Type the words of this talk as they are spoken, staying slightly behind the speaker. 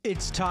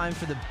It's time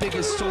for the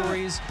biggest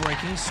stories,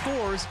 breaking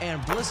scores,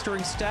 and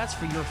blistering stats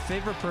for your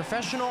favorite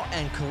professional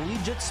and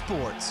collegiate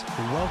sports.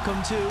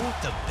 Welcome to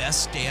the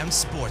Best Damn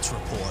Sports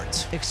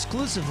Report,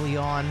 exclusively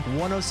on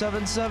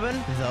 107.7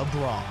 The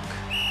Bronx.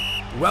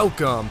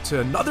 Welcome to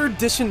another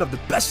edition of the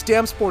Best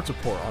Damn Sports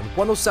Report on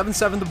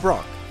 107.7 The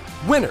Bronx.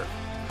 Winner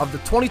of the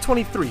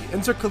 2023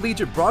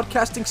 Intercollegiate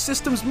Broadcasting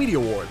Systems Media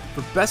Award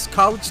for Best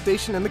College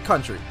Station in the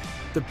country.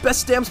 The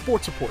Best Damn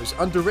Sports Report is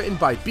underwritten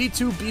by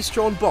B2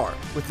 Bistro and Bar,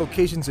 with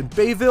locations in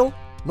Bayville,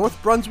 North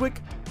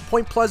Brunswick,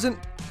 Point Pleasant,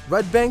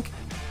 Red Bank,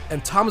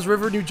 and Toms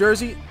River, New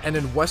Jersey, and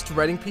in West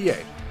Reading, PA.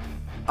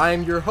 I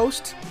am your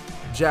host,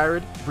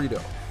 Jrue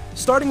Brito.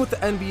 Starting with the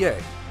NBA,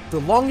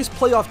 the longest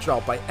playoff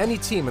drought by any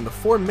team in the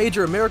four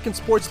major American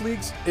sports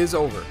leagues is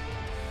over.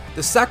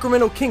 The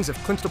Sacramento Kings have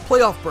clinched a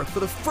playoff berth for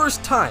the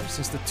first time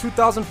since the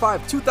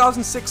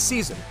 2005-2006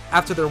 season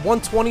after their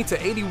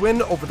 120-80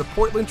 win over the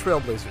Portland Trail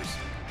Blazers.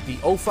 The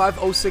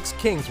 05-06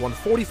 Kings won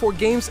 44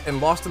 games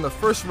and lost in the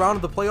first round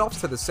of the playoffs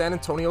to the San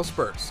Antonio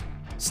Spurs.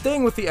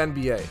 Staying with the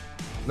NBA,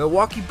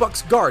 Milwaukee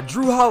Bucks guard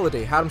Jrue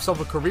Holiday had himself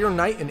a career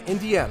night in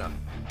Indiana.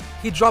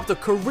 He dropped a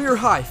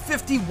career-high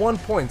 51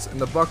 points in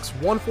the Bucks'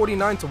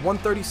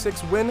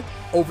 149-136 win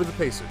over the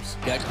Pacers.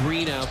 Got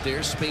Green out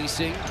there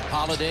spacing.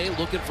 Holiday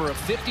looking for a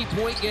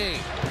 50-point game.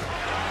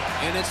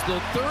 And it's the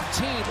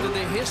 13th in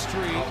the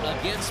history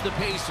against the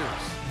Pacers.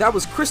 That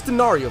was Chris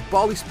Denari of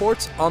Bally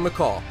Sports on the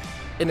call.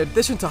 In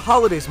addition to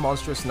Holiday's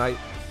monstrous night,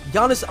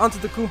 Giannis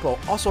Antetokounmpo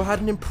also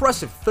had an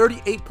impressive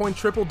 38-point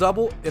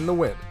triple-double in the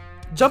win.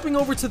 Jumping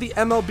over to the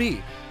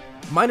MLB,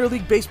 minor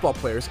league baseball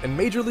players and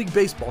Major League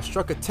Baseball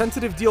struck a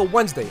tentative deal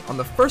Wednesday on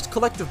the first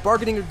collective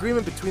bargaining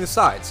agreement between the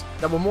sides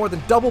that will more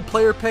than double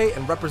player pay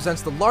and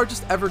represents the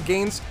largest ever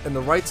gains in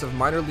the rights of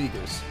minor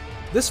leaguers.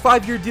 This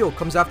 5-year deal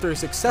comes after a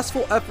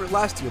successful effort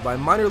last year by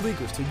minor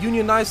leaguers to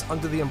unionize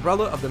under the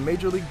umbrella of the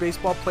Major League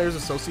Baseball Players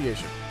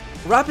Association.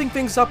 Wrapping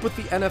things up with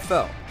the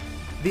NFL,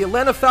 the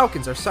Atlanta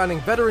Falcons are signing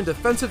veteran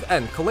defensive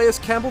end Calais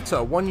Campbell to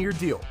a 1-year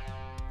deal.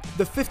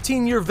 The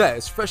 15-year vet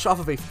is fresh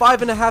off of a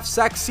 5.5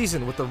 sack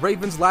season with the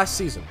Ravens last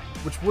season,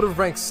 which would have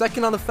ranked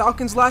second on the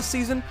Falcons last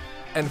season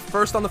and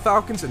first on the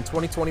Falcons in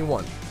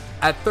 2021.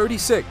 At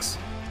 36,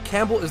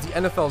 Campbell is the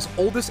NFL's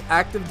oldest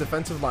active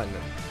defensive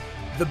lineman.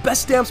 The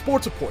Best Damn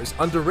Sports Report is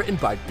underwritten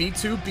by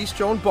B2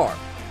 Bistro and Bar,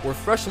 where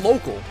fresh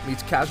local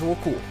meets casual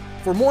cool.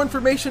 For more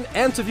information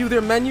and to view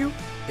their menu,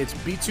 it's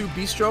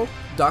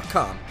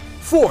b2bistro.com.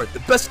 For the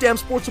Best Damn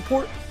Sports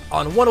Report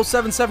on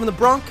 107.7 The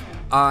Bronx,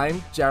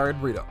 I'm Jrue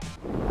Brito.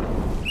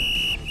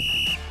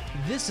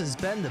 This has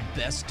been the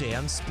Best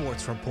Damn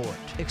Sports Report,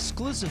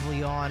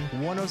 exclusively on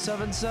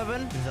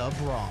 107.7 The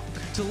Bronx.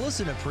 To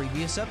listen to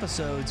previous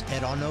episodes,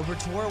 head on over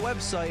to our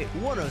website,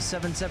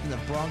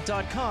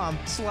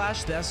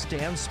 1077thebronx.com/Best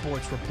Damn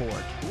Sports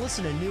Report.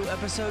 Listen to new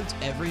episodes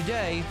every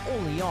day,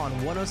 only on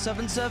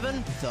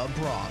 107.7 The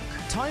Bronx.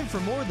 Time for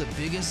more of the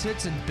biggest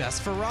hits and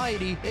best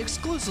variety,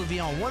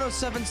 exclusively on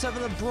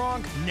 107.7 The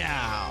Bronx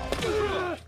now.